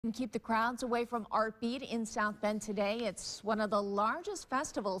And keep the crowds away from Art Beat in South Bend today. It's one of the largest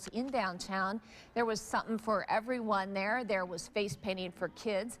festivals in downtown. There was something for everyone there. There was face painting for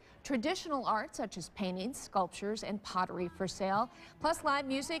kids, traditional art such as paintings, sculptures, and pottery for sale, plus live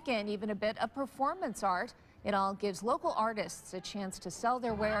music and even a bit of performance art. It all gives local artists a chance to sell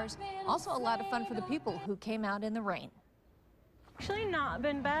their wares. Also a lot of fun for the people who came out in the rain. Actually not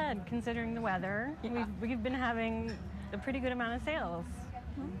been bad considering the weather. Yeah. We've been having a pretty good amount of sales.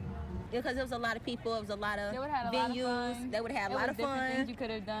 Because there was a lot of people, it was a lot of venues. They would have a lot of fun. Things you could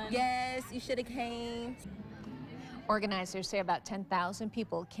have done. Yes, you should have came. Organizers say about 10,000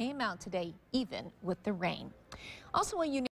 people came out today, even with the rain. Also a unique